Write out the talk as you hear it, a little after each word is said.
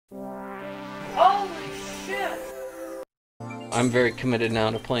I'm very committed now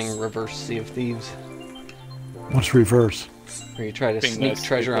to playing reverse Sea of Thieves, What's reverse? where you try to Being sneak nice to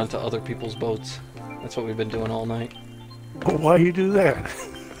treasure people. onto other people's boats. That's what we've been doing all night. Why you do that?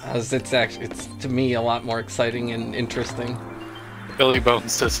 As it's to me a lot more exciting and interesting. Billy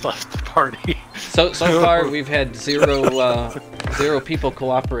Bones just left the party. So far we've had zero people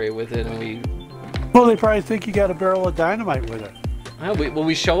cooperate with it, and Well, they probably think you got a barrel of dynamite with it.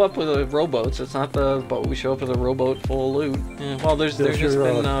 we show up with a rowboat, so it's not the boat. We show up with a rowboat full of loot. Yeah, well, there's just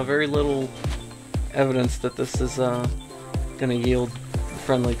been very little evidence that this is gonna yield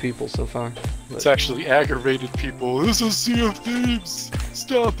friendly people so far. It's actually aggravated people. This is Sea of Thieves!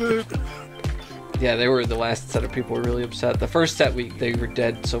 Stop it! Yeah, they were the last set of people were really upset. The first set they were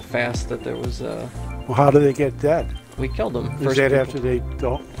dead so fast that there was Well, how do they get dead? we killed them. Is that after they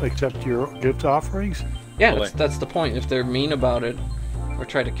don't accept your gift offerings? Yeah, that's the point. If they're mean about it or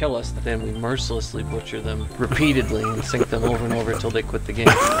try to kill us, then we mercilessly butcher them repeatedly and sink them over and over until they quit the game.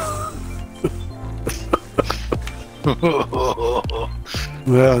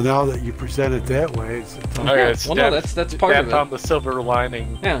 Well, now that you present it that way, it's Okay, Well, no, that's part of it. on the silver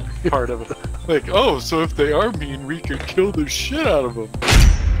lining Yeah. part of it. Like, oh, so if they are mean, we could kill the shit out of them.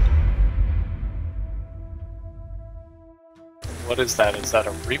 What is that? Is that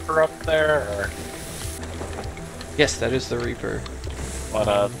a Reaper up there, or Yes, that is the Reaper.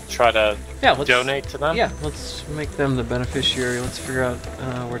 wanna try to Let's donate to them? Yeah, let's make them the beneficiary. Let's figure out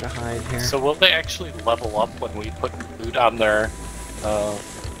where to hide here. So will they actually level up when we put food on their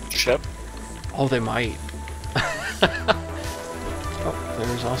ship? Oh, they might. Oh,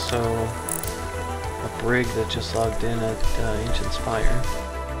 there's also a brig that just logged in at Ancient Spire.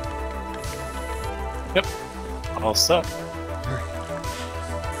 Yep. All set. Alright.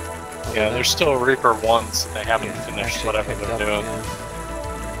 Yeah, there's still Reaper 1, so they haven't finished actually whatever picked they're up, doing. yeah.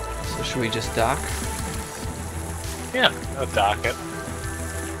 So should we just dock? Yeah, I'll dock it.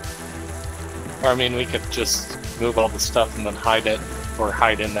 Or I mean, we could just move all the stuff and then hide it, or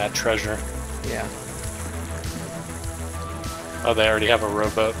hide in that treasure. Yeah. Oh, they already have a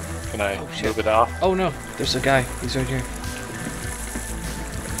rowboat. Can I move it off? Oh no, there's a guy. He's right here.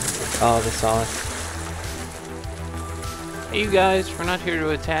 Oh, they saw us. Hey, you guys, we're not here to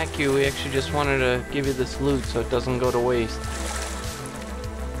attack you. We actually just wanted to give you this loot so it doesn't go to waste.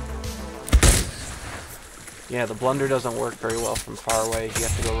 Yeah, the blunder doesn't work very well from far away. You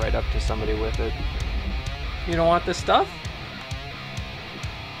have to go right up to somebody with it. You don't want this stuff?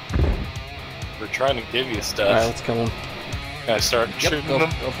 We're trying to give you stuff. Alright, let's kill him. Can I start shooting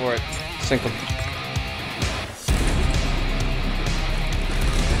them? Go for it. Sink him.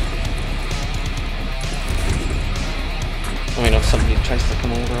 Let me know if somebody tries to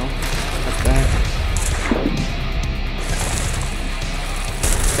come over. Like that.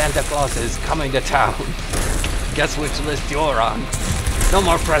 Santa Claus is coming to town. Guess which list you're on. No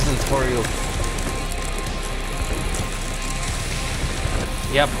more presents for you.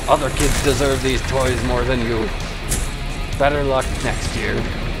 Yep, other kids deserve these toys more than you. Better luck next year.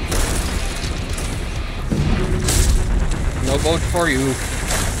 No boat for you.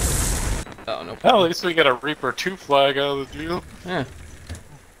 Oh, no. Well, at least we get a Reaper 2 flag out of the deal. Yeah.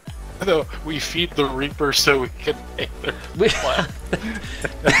 No, we feed the Reaper so we can pay their flag.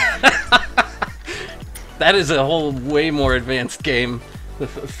 That is a whole way more advanced game. The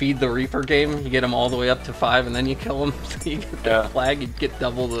feed the Reaper game. You get them all the way up to 5 and then you kill them. So you get the flag, you get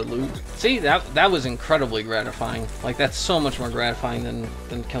double the loot. See, that was incredibly gratifying. Like, that's so much more gratifying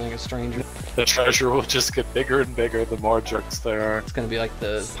than killing a stranger. The treasure will just get bigger and bigger the more jerks there are. It's gonna be like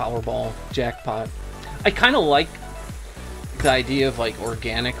the Powerball jackpot. I kind of like the idea of like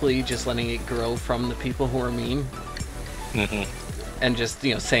organically just letting it grow from the people who are mean. And just,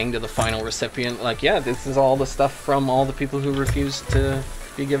 you know, saying to the final recipient, like, yeah, this is all the stuff from all the people who refused to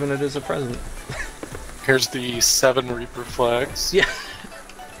be given it as a present. Here's the 7 Reaper flags. Yeah.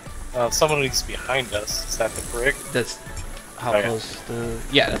 Someone needs behind us. Is that the brig? That's how close the...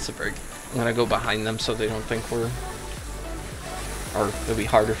 Yeah, that's the brig. I'm gonna go behind them so they don't think we're... Or it'll be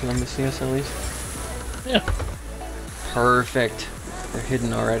harder for them to see us, at least. Yeah. Perfect. They're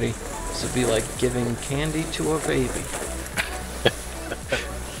hidden already. This would be like giving candy to a baby.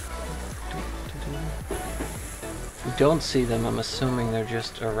 If we don't see them, I'm assuming they're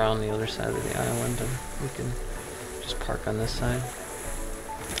just around the other side of the island, and we can just park on this side.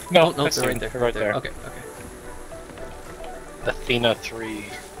 No, no, they're right there. Right there. Okay, okay. Athena 3.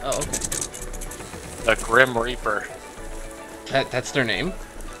 Oh, okay. The Grim Reaper. That's their name?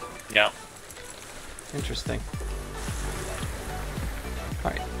 Yeah. Interesting.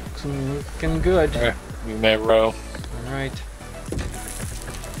 Alright, looking good. Alright, we may row. Alright.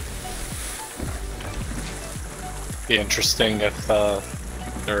 Be interesting if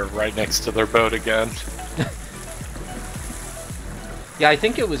they're right next to their boat again. Yeah, I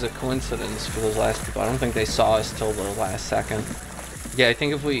think it was a coincidence for those last people. I don't think they saw us till the last second. Yeah, I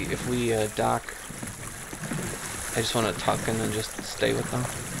think if we dock, I just want to tuck and then just stay with them.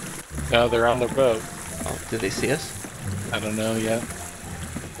 No, they're on their boat. Oh, did they see us? I don't know yet.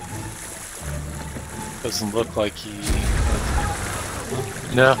 Doesn't look like he...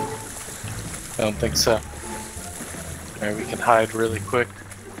 No. I don't think so. Alright, we can hide really quick.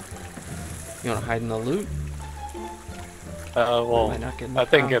 You want to hide in the loot? Well, Am I not getting I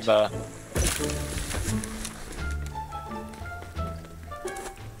think in found?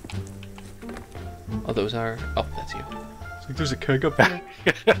 Oh, those are... Oh, that's you. It's like there's a keg up there.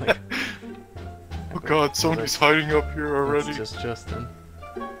 Like, oh god, somebody's hiding up here already. it's just Justin.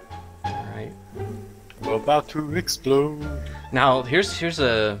 Alright. We're about to explode. Now, here's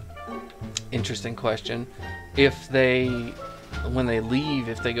a interesting question. If they, when they leave,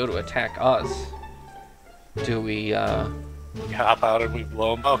 if they go to attack us, do we, We hop out and we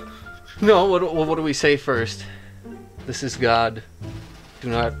blow them up. No, what do we say first? This is God. Do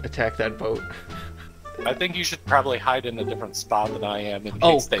not attack that boat. I think you should probably hide in a different spot than I am in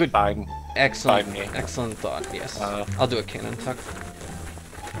Oh, case they good. find Excellent, me. excellent thought, yes. Uh, I'll do a cannon tuck.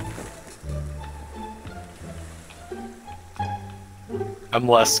 I'm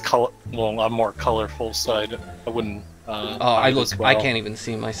less I'm more colorful, so I wouldn't. Oh, hide as well. I can't even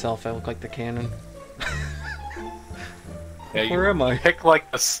see myself. I look like the cannon. Yeah, Where am I? Pick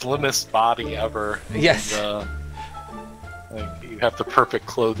like the slimmest body ever. Yes. And, like you have the perfect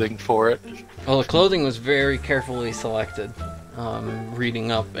clothing for it. Well, the clothing was very carefully selected.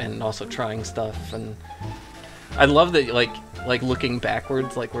 Reading up and also trying stuff, and I love that. Like looking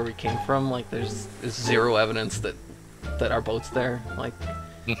backwards, like where we came from. Like there's zero evidence that our boat's there. Like,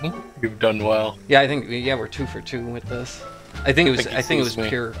 You've done well. yeah, I think we're 2 for 2 with this. I think it was me.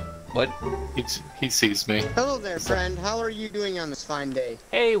 pure. What? He sees me. Hello there, friend. How are you doing on this fine day?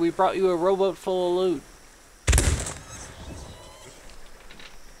 Hey, we brought you a rowboat full of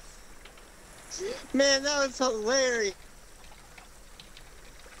loot. Man, that was hilarious.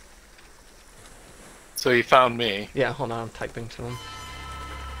 So he found me. Yeah, hold on, I'm typing to him.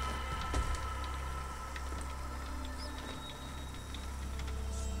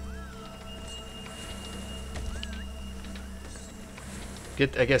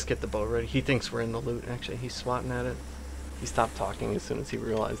 I guess get the boat ready. He thinks we're in the loot, actually. He's swatting at it. He stopped talking as soon as he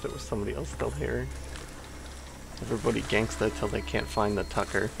realized there was somebody else still here. Everybody gangsta till they can't find the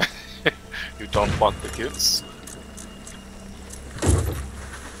tucker. You don't want the goods.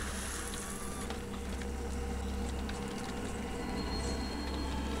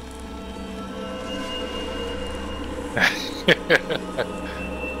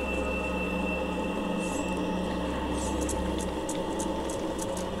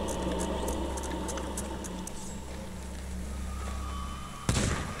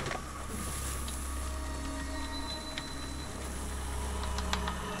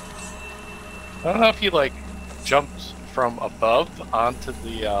 I don't know if he like jumped from above onto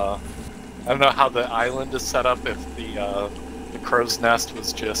the I don't know how the island is set up, if the crow's nest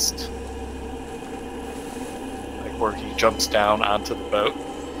was just like where he jumps down onto the boat.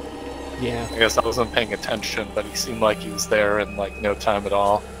 Yeah. I guess I wasn't paying attention, but he seemed like he was there in like no time at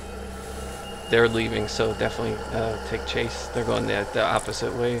all. They're leaving, so definitely take chase. They're going the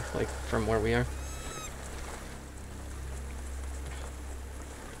opposite way, like from where we are.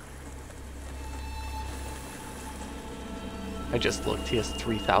 I just looked. He has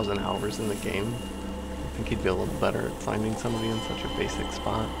 3,000 hours in the game. I think he'd be a little better at finding somebody in such a basic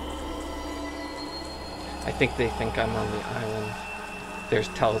spot. I think they think I'm on the island.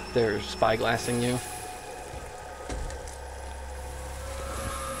 They're spyglassing you.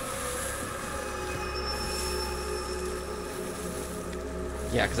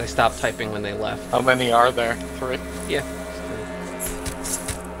 Yeah, because I stopped typing when they left. How many are there? 3? Yeah.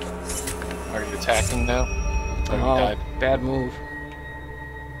 Are you attacking now? Oh, you died. Bad move.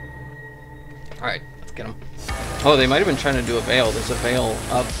 Alright, let's get them. Oh, they might have been trying to do a veil. There's a veil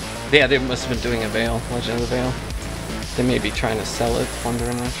up. Yeah, they must have been doing a veil. Legend of the Veil. They may be trying to sell it. Plunder,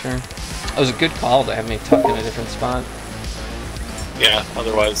 I'm not sure. That was a good call to have me tuck in a different spot. Yeah,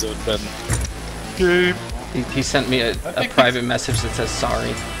 otherwise it would have been... He sent me a private message that says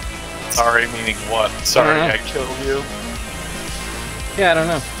sorry. Sorry meaning what? Sorry I killed you? Yeah, I don't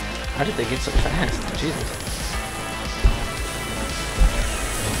know. How did they get so fast? Jesus.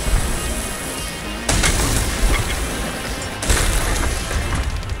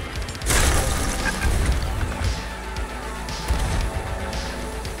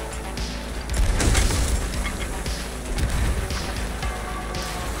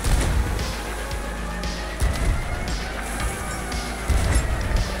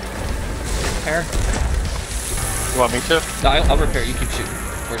 want me to? No, I'll repair. You keep shooting.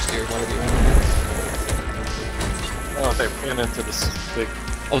 Or steer, whatever you want. Oh, they ran into this big...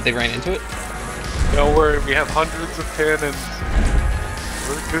 Oh, they ran into it? Don't worry, we have hundreds of cannons.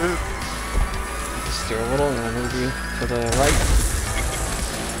 We're good. Just steer a little and I'll move you to the right.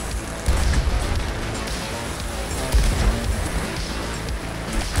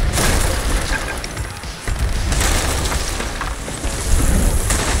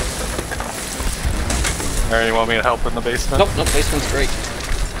 Alright, you want me to help in the basement? Nope, nope, basement's great.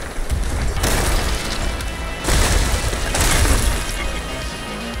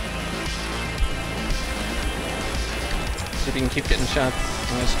 See if you can keep getting shots.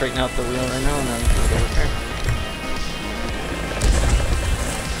 I'm gonna straighten out the wheel right now and then we'll go repair.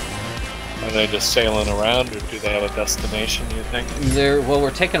 Are they just sailing around, or do they have a destination, you think? Well,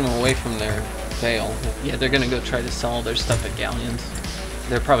 we're taking them away from their veil. Yeah, they're gonna go try to sell their stuff at galleons.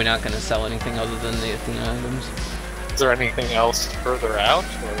 They're probably not gonna sell anything other than the Athena items. Is there anything else further out,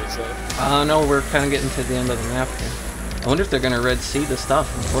 or is it... No, we're kind of getting to the end of the map here. I wonder if they're gonna Red Sea the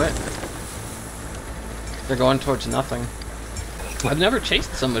stuff and quit. They're going towards nothing. I've never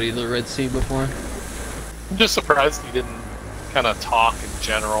chased somebody to the Red Sea before. I'm just surprised he didn't kind of talk in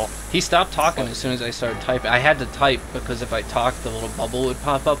general. He stopped talking as soon as I started typing. I had to type because if I talked, the little bubble would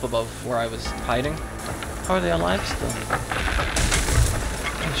pop up above where I was hiding. How are they alive still?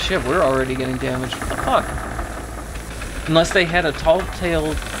 Oh shit, we're already getting damaged. What the fuck? Unless they had a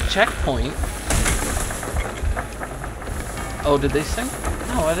tall-tailed checkpoint. Oh, did they sink?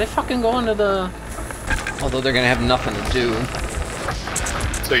 No, are they fucking going to the... Although they're gonna have nothing to do.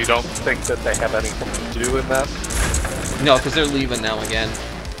 So you don't think that they have anything to do in that? No, because they're leaving now again.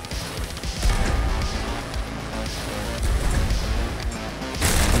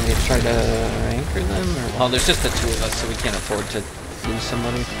 And they try to anchor them? Or, well, there's just the two of us, so we can't afford to lose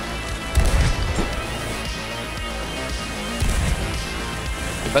somebody.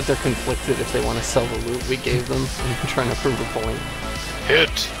 I bet they're conflicted if they want to sell the loot we gave them and trying to prove a point.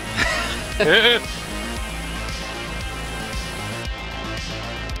 Hit! Hit!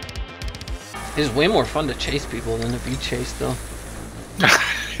 It's way more fun to chase people than to be chased, though.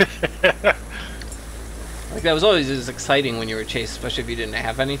 Like, that was always as exciting when you were chased, especially if you didn't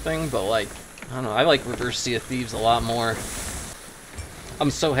have anything, but, like, I don't know, I like Reverse Sea of Thieves a lot more.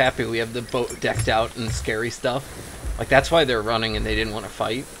 I'm so happy we have the boat decked out and scary stuff. Like, that's why they're running and they didn't want to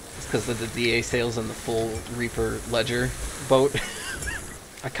fight. It's because of the DA sails and the full Reaper Ledger boat.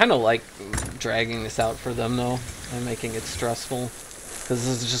 I kind of like dragging this out for them, though, and making it stressful. Because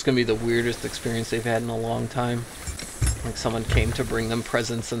this is just going to be the weirdest experience they've had in a long time. Like someone came to bring them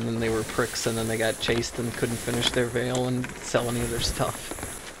presents and then they were pricks and then they got chased and couldn't finish their veil and sell any of their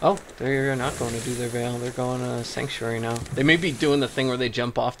stuff. Oh, they're not going to do their veil. They're going to Sanctuary now. They may be doing the thing where they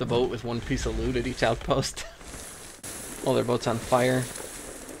jump off the boat with one piece of loot at each outpost. Oh, their boat's on fire.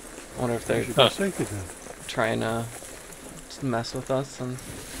 I wonder if they're trying to mess with us and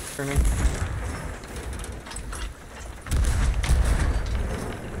turning.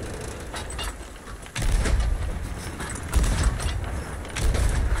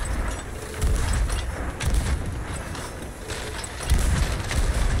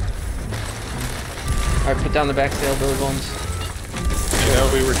 Alright, put down the back sail, Billy Bones.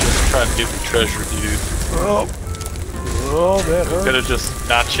 Yeah, we were just trying to get the treasure, dude. Oh, that hurt. Could have just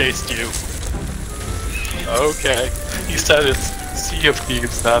not chased you. Okay. You said it's Sea of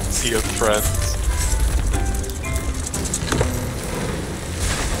Thieves, not Sea of Friends.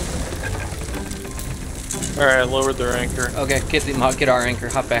 Alright, I lowered their anchor. Okay, get our anchor,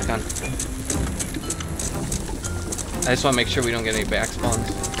 hop back on. I just want to make sure we don't get any back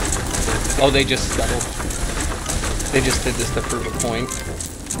spawns. Oh, they just scuttled. They just did this to prove a point.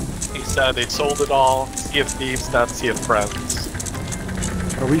 He said they sold it all. Sea of Thieves, not Sea of Friends.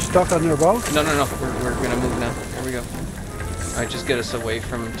 Are we stuck on their boat? No, we're gonna move now. There we go. Alright, just get us away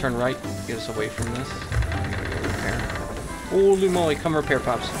from, turn right, get us away from this. Repair. Holy moly, come repair,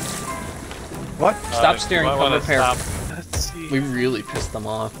 Pops. What? Stop steering, come repair. Stop. Let's see. We really pissed them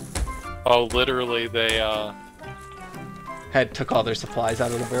off. Oh, literally, they, Took all their supplies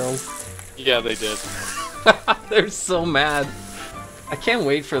out of the barrels. yeah, they did. They're so mad. I can't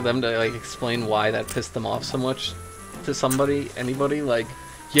wait for them to like explain why that pissed them off so much to anybody. Like,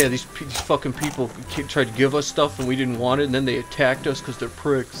 yeah, these fucking people tried to give us stuff and we didn't want it, and then they attacked us because they're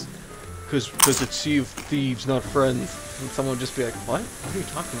pricks. Because it's Sea of Thieves, not friends. And someone would just be like, what? What are you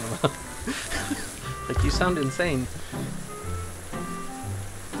talking about? Like, you sound insane.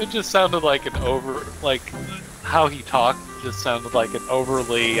 It just sounded like an how he talked just sounded like an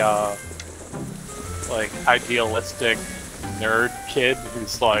overly, like, idealistic nerd kid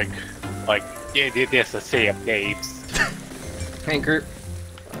who's like Yeah, that's the same names. Anchor.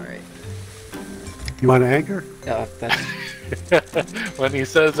 Alright. You want to anchor? That's... When he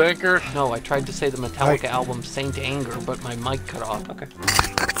says anchor, No, I tried to say the Metallica album Saint Anger, but my mic cut off. Okay.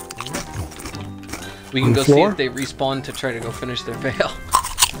 We can On go the see floor? if they respawn to try to go finish their veil.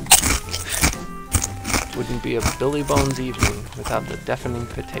 Wouldn't be a Billy Bones evening without the deafening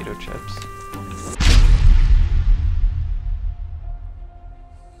potato chips.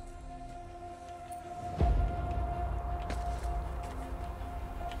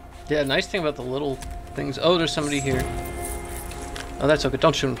 Yeah, nice thing about the little things. Oh, there's somebody here. Oh, that's okay.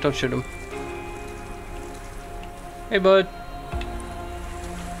 Don't shoot him. Don't shoot him. Hey, bud.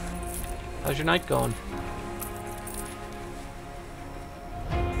 How's your night going?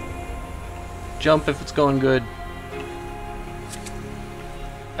 Jump if it's going good.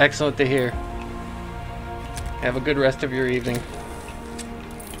 Excellent to hear. Have a good rest of your evening.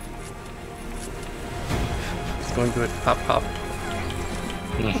 It's going good. Pop, pop.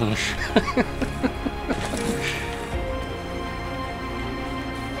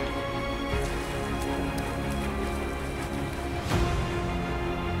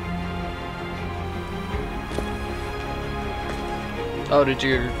 Oh, did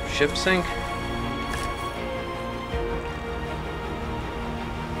your ship sink?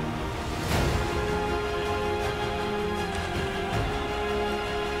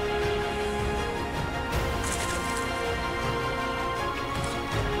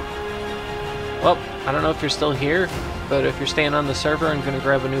 Well, I don't know if you're still here, but if you're staying on the server and gonna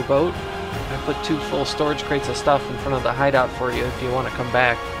grab a new boat, I put 2 full storage crates of stuff in front of the hideout for you if you want to come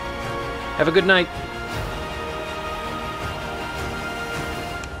back. Have a good night.